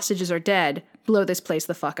 all the hostages are dead. Blow this place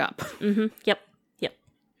the fuck up. Yep.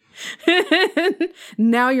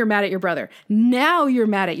 Now you're mad at your brother. You're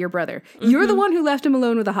the one who left him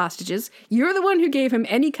alone with the hostages. You're the one who gave him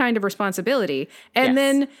any kind of responsibility. And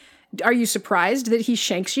then, are you surprised that he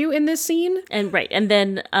shanks you in this scene? And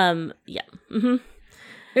then,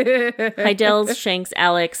 Heidel shanks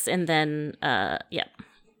Alex, and then,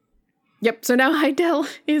 Yep, so now Heidel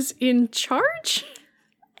is in charge?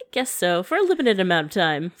 I guess so, for a limited amount of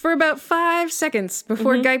time. For about 5 seconds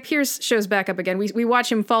before Guy Pearce shows back up again. We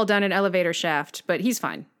watch him fall down an elevator shaft, but he's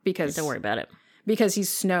fine because... Don't worry about it. Because he's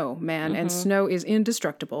Snow, man, and Snow is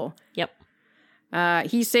indestructible. Yep.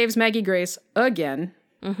 He saves Maggie Grace again.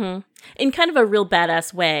 In kind of a real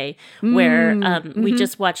badass way, where we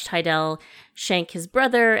just watched Heidel shank his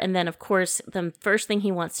brother, and then, of course, the first thing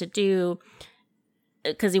he wants to do,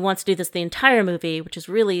 because he wants to do this the entire movie, which is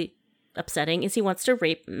really upsetting, is he wants to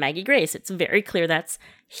rape Maggie Grace. It's very clear that's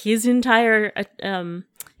his entire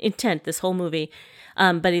intent, this whole movie.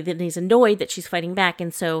 But then he's annoyed that she's fighting back,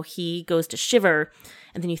 and so he goes to shiv her,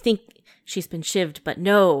 and then you think she's been shivved, but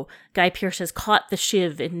no, Guy Pearce has caught the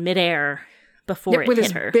shiv in midair before it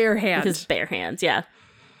hit her. With his bare hands. With his bare hands, yeah.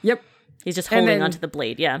 Yep. He's just holding onto the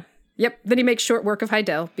blade, yeah. Yep, then he makes short work of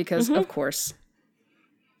Heidel, because of course.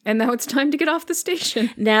 And now it's time to get off the station.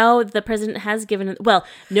 Now the president has given... Well,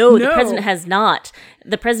 no, the president has not.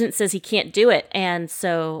 The president says he can't do it. And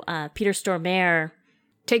so Peter Stormare...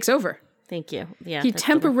 takes over. Thank you. Yeah, he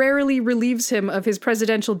temporarily relieves him of his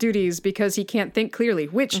presidential duties because he can't think clearly,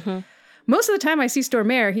 which... Most of the time I see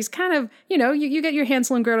Stormare, he's kind of, you get your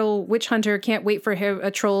Hansel and Gretel witch hunter, can't wait for a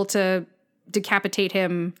troll to decapitate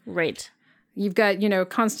him. Right. You've got,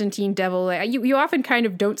 Constantine Devil. You often kind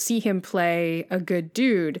of don't see him play a good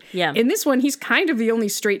dude. Yeah. In this one, he's kind of the only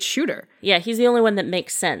straight shooter. Yeah, he's the only one that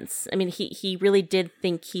makes sense. I mean, he really did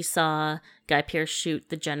think he saw Guy Pearce shoot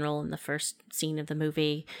the general in the first scene of the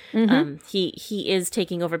movie. He is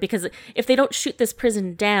taking over, because if they don't shoot this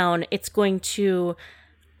prison down, it's going to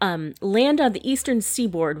land on the eastern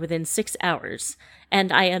seaboard within 6 hours.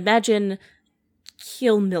 And I imagine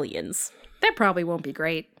kill millions. That probably won't be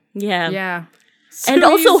great. Yeah. Yeah. So and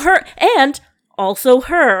also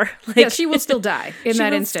her. Yeah, she will still die in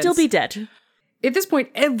that instance. She will still be dead. At this point,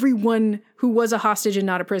 everyone who was a hostage and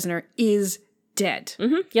not a prisoner is dead.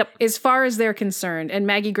 Yep. As far as they're concerned. And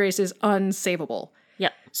Maggie Grace is unsavable.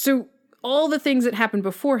 Yep. So all the things that happened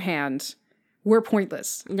beforehand were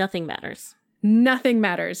pointless. Nothing matters. Nothing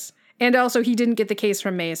matters. And also, he didn't get the case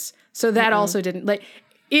from Mace. So that also didn't...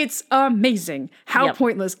 It's amazing how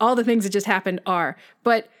pointless all the things that just happened are.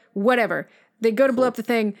 But... whatever. They go to blow up the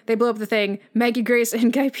thing. They blow up the thing. Maggie Grace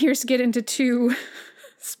and Guy Pearce get into 2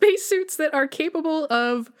 spacesuits that are capable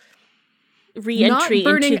of re-entry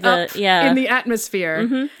not burning into up in the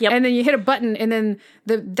atmosphere. Yep. And then you hit a button, and then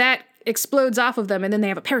that explodes off of them, and then they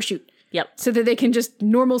have a parachute. Yep. So that they can just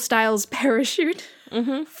normal styles parachute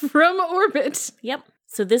from orbit. Yep.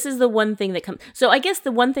 So this is the one thing that comes... So I guess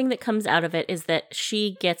the one thing that comes out of it is that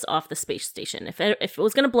she gets off the space station. If it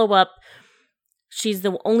was going to blow up, she's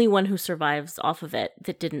the only one who survives off of it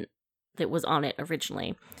that was on it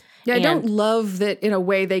originally. Yeah, I don't love that in a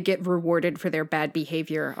way they get rewarded for their bad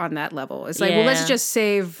behavior on that level. It's like, well, let's just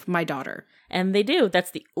save my daughter. And they do.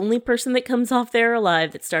 That's the only person that comes off there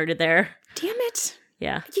alive that started there. Damn it.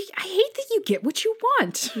 Yeah. I hate that you get what you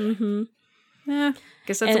want. Yeah,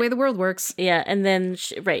 guess that's the way the world works. Yeah, and then,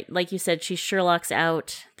 like you said, she Sherlock's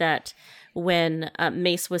out that when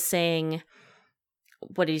Mace was saying,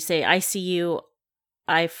 what did he say? I see you,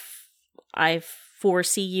 I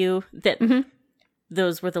foresee you, that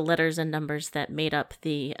those were the letters and numbers that made up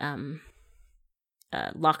the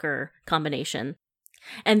locker combination.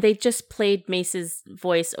 And they just played Mace's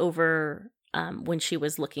voice over when she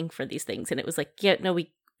was looking for these things. And it was like, yeah, no,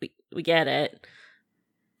 we get it.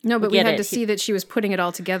 No, but we had to see that she was putting it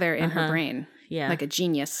all together in her brain. Yeah. Like a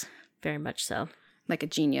genius. Very much so. Like a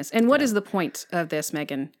genius. And what is the point of this,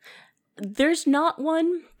 Megan? There's not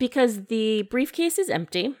one, because the briefcase is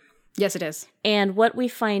empty. Yes, it is. And what we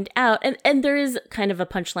find out, and there is kind of a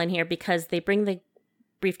punchline here, because they bring the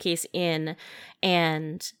briefcase in,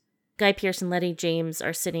 and Guy Pearce and Lenny James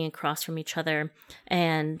are sitting across from each other,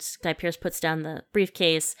 and Guy Pearce puts down the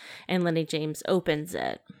briefcase, and Lenny James opens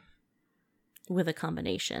it with a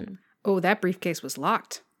combination. Oh, that briefcase was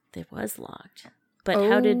locked. It was locked. But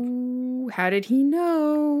how did he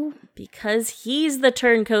know? Because he's the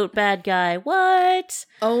turncoat bad guy. What?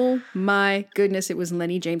 Oh my goodness, it was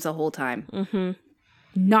Lenny James the whole time. Mm-hmm.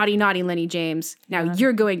 Naughty, naughty Lenny James. Now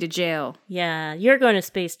you're going to jail. Yeah, you're going to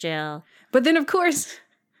space jail. But then, of course,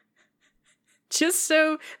 just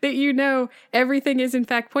so that you know, everything is in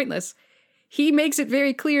fact pointless. He makes it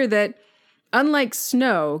very clear that, unlike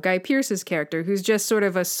Snow, Guy Pearce's character, who's just sort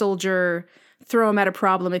of a soldier, throw him at a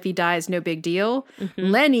problem, if he dies, no big deal,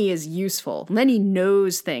 Lenny is useful. Lenny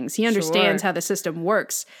knows things. He understands how the system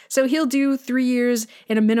works. So he'll do 3 years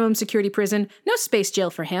in a minimum security prison. No space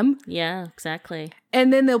jail for him. Yeah, exactly.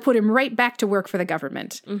 And then they'll put him right back to work for the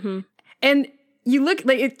government. Mm-hmm. And you look,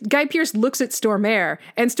 Guy Pearce looks at Stormare,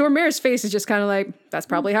 and Stormare's face is just kind of like, that's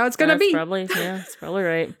probably how it's going to be. It's probably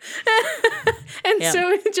right. And so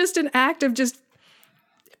it's just an act of just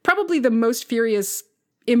probably the most furious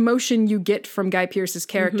emotion you get from Guy Pearce's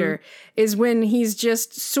character is when he's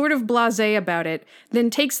just sort of blasé about it, then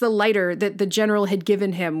takes the lighter that the general had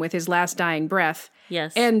given him with his last dying breath.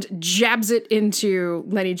 Yes. And jabs it into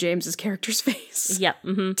Lenny James's character's face. Yeah.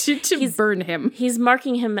 To burn him. He's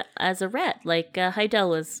marking him as a rat, like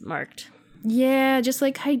Heidel was marked. Yeah, just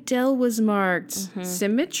like Heidel was marked.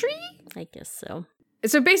 Symmetry? I guess so.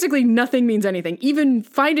 So basically nothing means anything. Even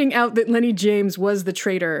finding out that Lenny James was the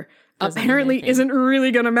traitor apparently isn't really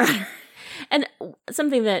going to matter. And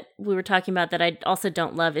something that we were talking about that I also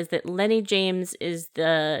don't love is that Lenny James is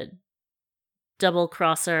the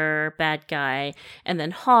double-crosser bad guy, and then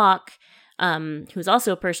Hawk, who's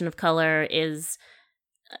also a person of color, is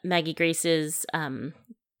Maggie Grace's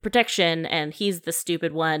protection, and he's the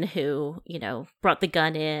stupid one who, brought the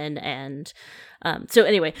gun in. And so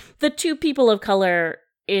anyway, the two people of color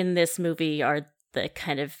in this movie are the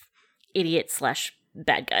kind of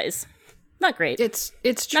idiot/bad guys. Not great. It's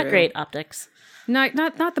true. Not great optics. Not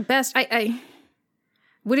the best. I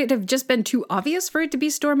would it have just been too obvious for it to be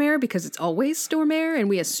Stormare because it's always Stormare and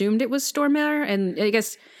we assumed it was Stormare? And I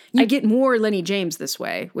guess you get more Lenny James this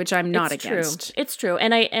way, which I'm not against. True. It's true.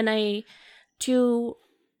 And I do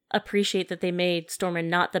appreciate that they made Stormare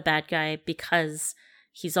not the bad guy because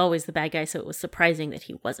he's always the bad guy, so it was surprising that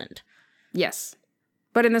he wasn't. Yes.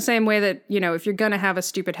 But in the same way that, if you're going to have a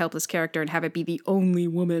stupid, helpless character and have it be the only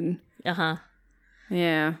woman. Uh-huh.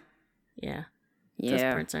 Yeah. Yeah. Those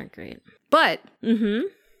parts aren't great. But,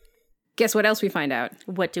 guess what else we find out?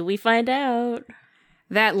 What do we find out?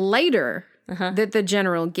 That lighter that the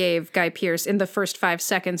general gave Guy Pearce in the first 5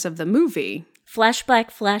 seconds of the movie.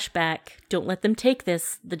 Flashback. Don't let them take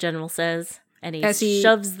this, the general says. And he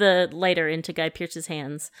shoves the lighter into Guy Pearce's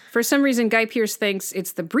hands. For some reason, Guy Pearce thinks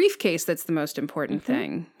it's the briefcase that's the most important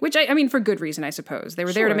thing. Which, I mean, for good reason, I suppose. They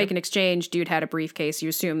were there to make an exchange. Dude had a briefcase. You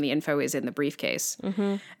assume the info is in the briefcase.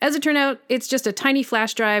 As it turned out, it's just a tiny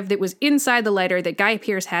flash drive that was inside the lighter that Guy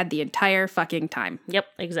Pearce had the entire fucking time. Yep,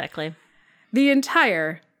 exactly. The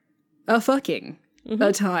entire fucking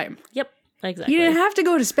time. Yep. Exactly. He didn't have to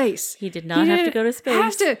go to space. He did not have to go to space. He didn't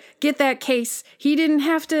have to get that case. He didn't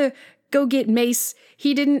have to go get Mace.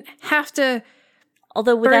 He didn't have to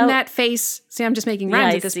burn that face. See, I'm just making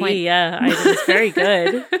rhymes at this point. Yeah, it was very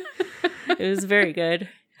good. It was very good.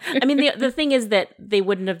 I mean, the thing is that they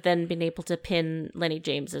wouldn't have then been able to pin Lenny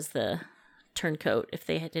James as the turncoat if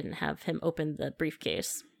they didn't have him open the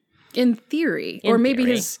briefcase. In theory. Or maybe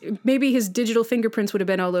his digital fingerprints would have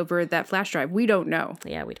been all over that flash drive. We don't know.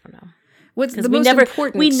 Yeah, we don't know. What's the most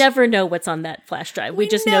important? We never know what's on that flash drive. We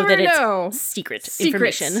just know that it's secret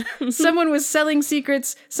information. Someone was selling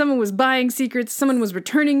secrets. Someone was buying secrets. Someone was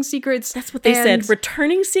returning secrets. That's what they said.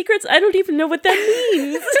 Returning secrets? I don't even know what that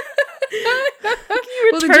means.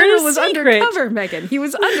 Well, the general was undercover, Megan. He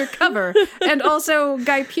was undercover. And also,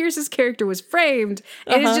 Guy Pearce's character was framed.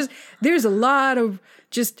 And it's just, there's a lot of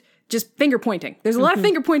just finger pointing. There's a lot of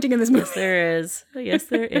finger pointing in this movie. Yes,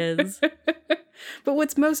 there is. But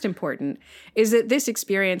what's most important is that this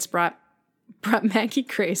experience brought Maggie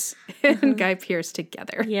Grace and Guy Pearce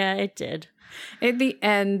together. Yeah, it did. At the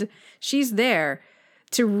end, she's there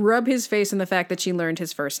to rub his face in the fact that she learned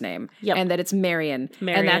his first name. Yep. And that it's Marion.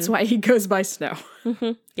 And that's why he goes by Snow.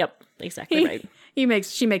 Yep, exactly right.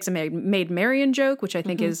 She makes a Maid Marian joke, which I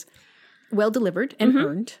think is well delivered and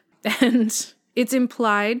earned. And it's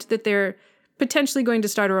implied that they're potentially going to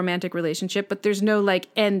start a romantic relationship, but there's no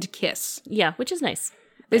end kiss. Yeah, which is nice.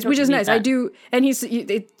 Which is nice. I do. And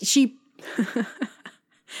she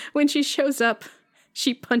when she shows up,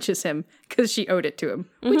 she punches him because she owed it to him,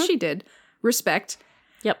 which she did. Respect.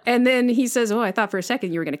 Yep. And then he says, oh, I thought for a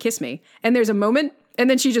second you were going to kiss me. And there's a moment, and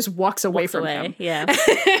then she just walks away from him. Yeah.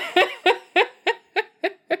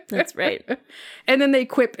 That's right. And then they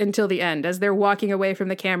quip until the end as they're walking away from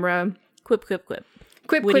the camera. Quip, quip, quip.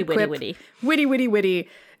 Quip, witty, quip, quip. witty. Witty, witty, witty.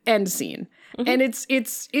 End scene. Mm-hmm. And it's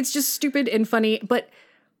just stupid and funny. But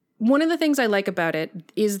one of the things I like about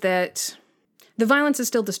it is that the violence is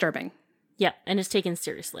still disturbing. Yeah, and it's taken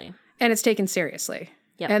seriously.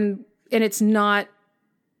 Yep. And it's not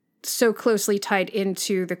so closely tied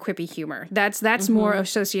into the quippy humor. That's more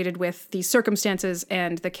associated with the circumstances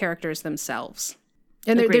and the characters themselves.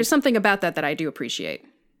 And there's something about that I do appreciate.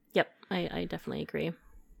 Yep, I definitely agree.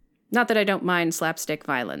 Not that I don't mind slapstick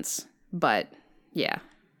violence, but yeah.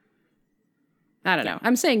 I don't know.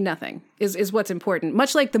 I'm saying nothing is what's important.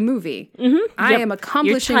 Much like the movie, I am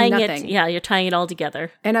accomplishing nothing. You're tying it all together.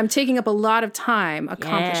 And I'm taking up a lot of time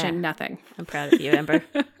accomplishing nothing. I'm proud of you, Amber.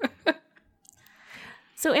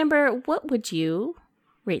 So, Amber, what would you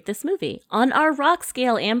rate this movie? On our rock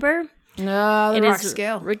scale, Amber. No, the rock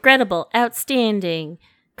scale. Regrettable, outstanding,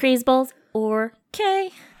 crazeballs, or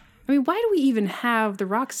K. I mean, why do we even have the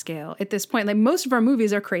rock scale at this point? Like, most of our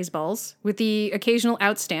movies are crazeballs, with the occasional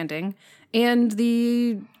outstanding, and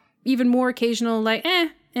the even more occasional, like,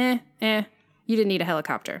 you didn't need a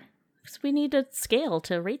helicopter. Because we need a scale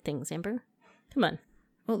to rate things, Amber. Come on.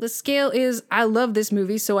 Well, the scale is, I love this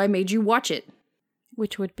movie, so I made you watch it.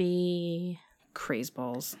 Which would be...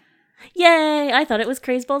 Crazeballs. Yay! I thought it was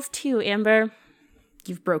Crazeballs too, Amber.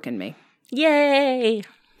 You've broken me. Yay!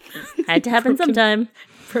 Had to happen sometime.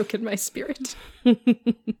 Broken my spirit.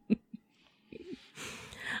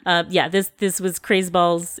 This was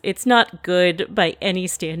Crazeballs. It's not good by any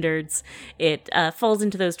standards. It falls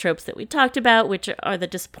into those tropes that we talked about, which are the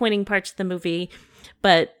disappointing parts of the movie.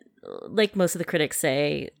 But like most of the critics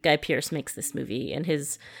say, Guy Pearce makes this movie, and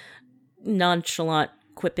his nonchalant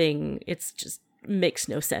quipping, it's just makes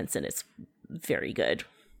no sense, and it's very good.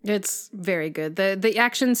 It's very good. The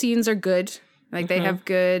action scenes are good. Like, they have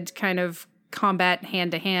good kind of combat,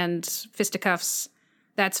 hand-to-hand fisticuffs.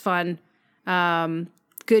 That's fun.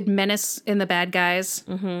 Good menace in the bad guys.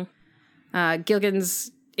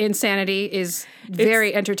 Gilgan's insanity is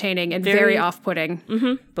very entertaining and very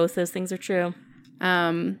off-putting. Both those things are true.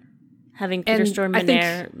 Having Peter Stormare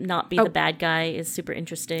there not be the bad guy is super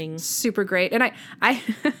interesting. Super great. And I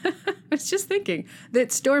was just thinking that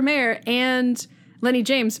Stormare and Lenny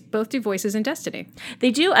James both do voices in Destiny.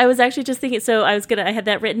 They do. I was actually just thinking, so I had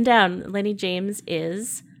that written down. Lenny James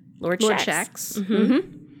is Lord Shax.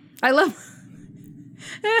 I love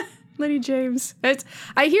Lenny James.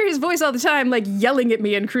 I hear his voice all the time, like yelling at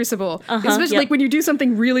me in Crucible. Especially like when you do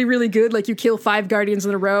something really, really good, like you kill 5 Guardians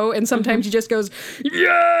in a row, and sometimes he just goes,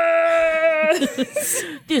 yes!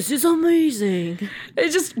 This is amazing. It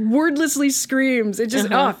just wordlessly screams. It just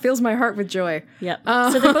fills my heart with joy. Yep.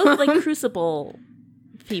 So they're both like Crucible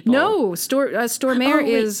people. No, Stormare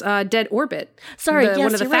is Dead Orbit. Sorry,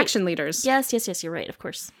 one of the faction leaders. Yes, you're right, of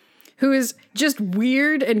course. Who is just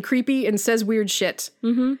weird and creepy and says weird shit.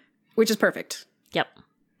 Which is perfect. Yep.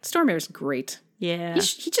 Stormare's great. Yeah.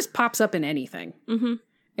 He just pops up in anything. And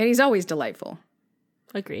he's always delightful.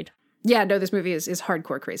 Agreed. Yeah, no, this movie is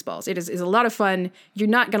hardcore crazeballs. It is a lot of fun. You're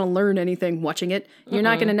not going to learn anything watching it. You're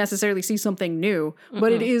not going to necessarily see something new,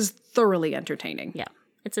 but it is thoroughly entertaining. Yeah.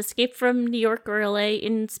 It's Escape from New York or LA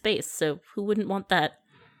in space, so who wouldn't want that?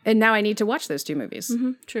 And now I need to watch those 2 movies.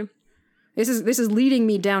 True. This is leading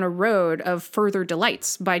me down a road of further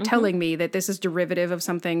delights by telling me that this is derivative of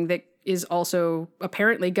something that is also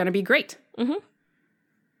apparently going to be great. Agreed.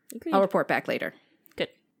 I'll report back later. Good.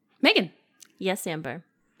 Megan. Yes, Amber.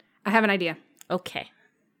 I have an idea. Okay.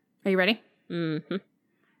 Are you ready? Do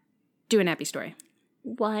an Abby story.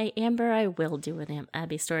 Why, Amber, I will do an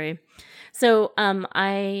Abby story. So,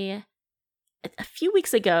 a few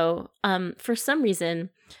weeks ago, for some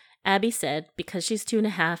reason, Abby said, because she's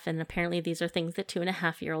 2.5, and apparently these are things that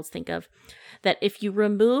 2.5-year-olds think of, that if you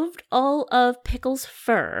removed all of Pickle's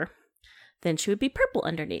fur, then she would be purple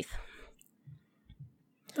underneath.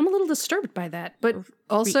 I'm a little disturbed by that, but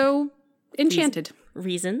also enchanted.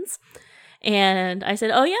 Reasons. And I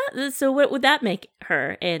said, oh yeah, so what would that make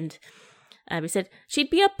her? And Abby said, she'd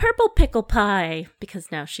be a purple pickle pie,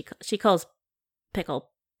 because now she calls pickle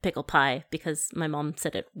pie, because my mom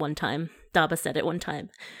said it one time. Daba said it one time,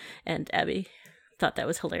 and Abby thought that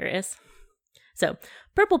was hilarious. So,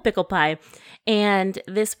 purple pickle pie. And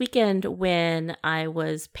this weekend when I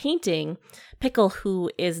was painting, Pickle, who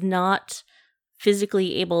is not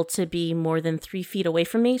physically able to be more than 3 feet away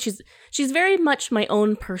from me, she's very much my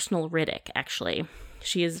own personal Riddick, actually.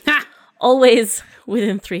 She is always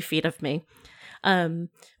within 3 feet of me. When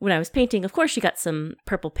I was painting, of course, she got some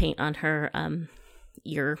purple paint on her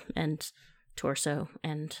ear and torso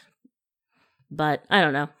and butt. I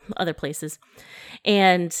don't know, other places.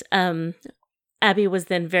 And Abby was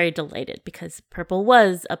then very delighted because purple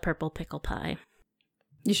was a purple pickle pie.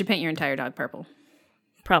 You should paint your entire dog purple.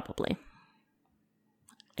 Probably.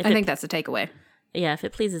 I think that's the takeaway. Yeah, if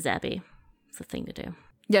it pleases Abby, it's the thing to do.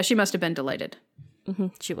 Yeah, she must have been delighted. Mm-hmm,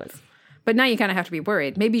 she was. But now you kind of have to be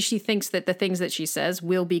worried. Maybe she thinks that the things that she says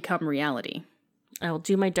will become reality. I will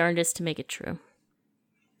do my darndest to make it true.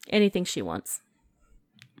 Anything she wants.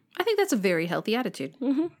 I think that's a very healthy attitude.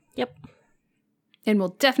 Mm-hmm. Yep. And will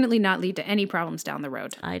definitely not lead to any problems down the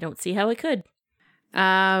road. I don't see how it could.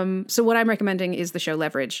 So what I'm recommending is the show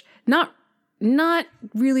Leverage. Not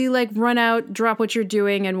really like run out, drop what you're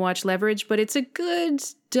doing and watch Leverage, but it's a good,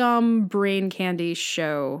 dumb brain candy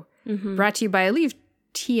show. Mm-hmm. Brought to you by, I believe,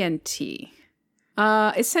 TNT.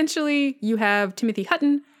 Essentially, you have Timothy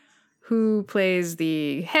Hutton, who plays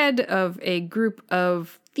the head of a group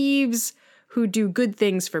of thieves who do good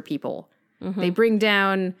things for people. Mm-hmm. They bring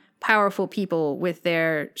down powerful people with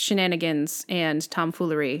their shenanigans and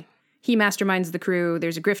tomfoolery. He masterminds the crew.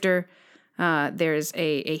 There's a grifter, there's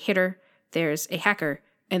a hitter, there's a hacker,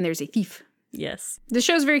 and there's a thief. Yes. The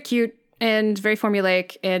show's very cute and very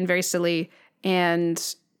formulaic and very silly,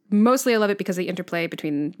 and mostly I love it because the interplay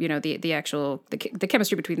between, you know, the actual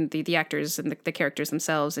chemistry between the actors and the characters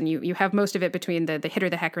themselves, and you have most of it between the hitter,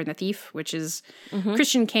 the hacker, and the thief, which is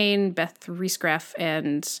Christian Kane, Beth Riesgraff,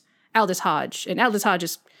 and Aldous Hodge. And Aldous Hodge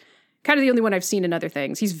is kind of the only one I've seen in other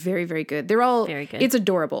things. He's very, very good. They're all very good. It's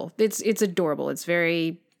adorable. It's adorable. It's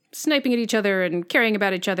very sniping at each other and caring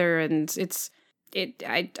about each other, and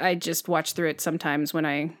I just watch through it sometimes when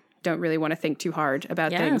I don't really want to think too hard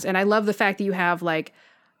about things. And I love the fact that you have like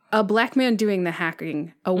a black man doing the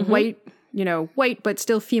hacking, a white but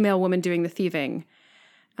still female woman doing the thieving,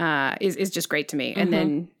 is just great to me. And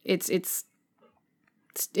then it's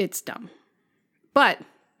dumb, but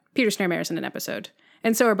Peter Snarmare's in an episode,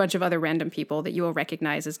 and so are a bunch of other random people that you will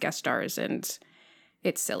recognize as guest stars, and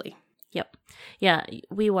it's silly. Yep. Yeah,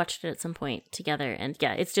 we watched it at some point together, and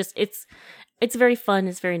yeah, it's very fun,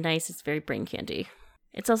 it's very nice, it's very brain candy.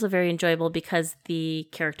 It's also very enjoyable because the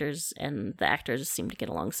characters and the actors seem to get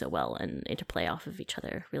along so well and interplay off of each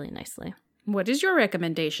other really nicely. What is your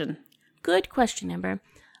recommendation? Good question, Amber.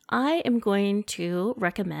 I am going to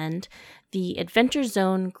recommend the Adventure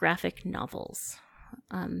Zone graphic novels.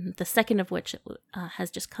 The second of which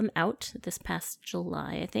has just come out this past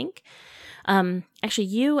July, I think. Actually,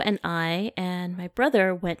 you and I and my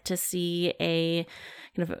brother went to see a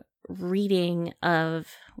kind of reading of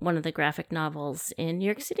one of the graphic novels in New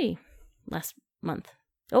York City last month.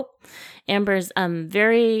 Oh, Amber's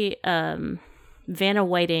very Vanna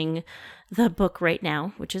Whiting the book right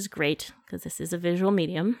now, which is great because this is a visual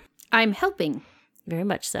medium. I'm helping. Very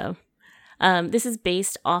much so. This is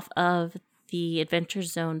based off of the Adventure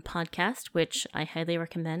Zone podcast, which I highly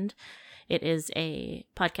recommend. It is a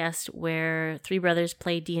podcast where three brothers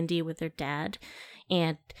play D&D with their dad,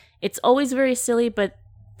 and it's always very silly, but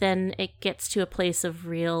then it gets to a place of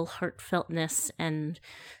real heartfeltness and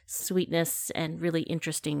sweetness and really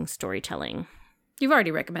interesting storytelling. You've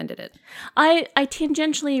already recommended it. I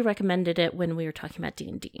tangentially recommended it when we were talking about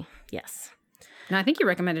D&D, yes. And I think you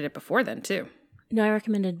recommended it before then, too. No, I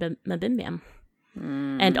recommended Mabim Bam.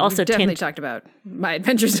 And also definitely talked about my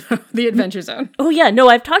Adventure Zone, the Adventure Zone. Oh yeah, no,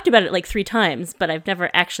 I've talked about it like 3 times, but I've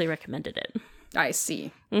never actually recommended it. I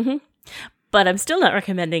see. But I'm still not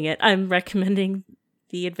recommending it. I'm recommending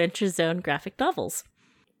the Adventure Zone graphic novels.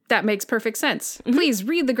 That makes perfect sense. Please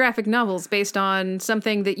read the graphic novels based on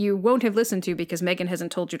something that you won't have listened to because Megan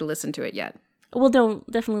hasn't told you to listen to it yet. Well,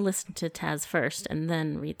 definitely listen to Taz first and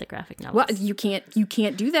then read the graphic novels. Well, you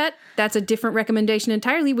can't do that. That's a different recommendation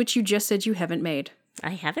entirely, which you just said you haven't made.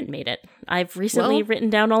 I haven't made it. I've recently written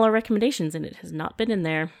down all our recommendations and it has not been in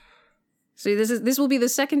there. So this will be the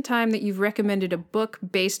second time that you've recommended a book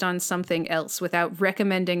based on something else without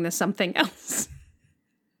recommending the something else.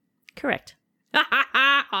 Correct.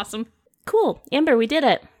 Awesome. Cool. Amber, we did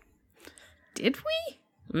it. Did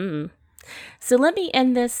we? So let me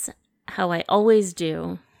end this how I always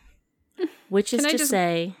do, which is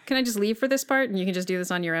say... Can I just leave for this part and you can just do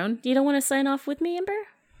this on your own? You don't want to sign off with me, Amber?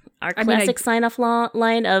 Our classic sign-off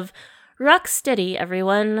line of rock steady,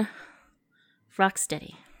 everyone. Rock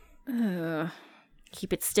steady.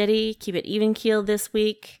 Keep it steady. Keep it even-keeled this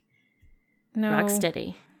week. No. Rock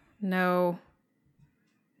steady. No.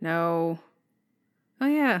 Oh,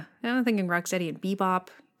 yeah. I'm thinking Rocksteady and Bebop,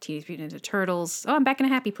 Teenage Mutant Ninja Turtles. Oh, I'm back in a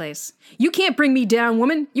happy place. You can't bring me down,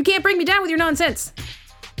 woman. You can't bring me down with your nonsense.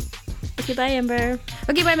 Okay, bye, Amber.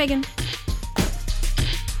 Okay, bye, Megan.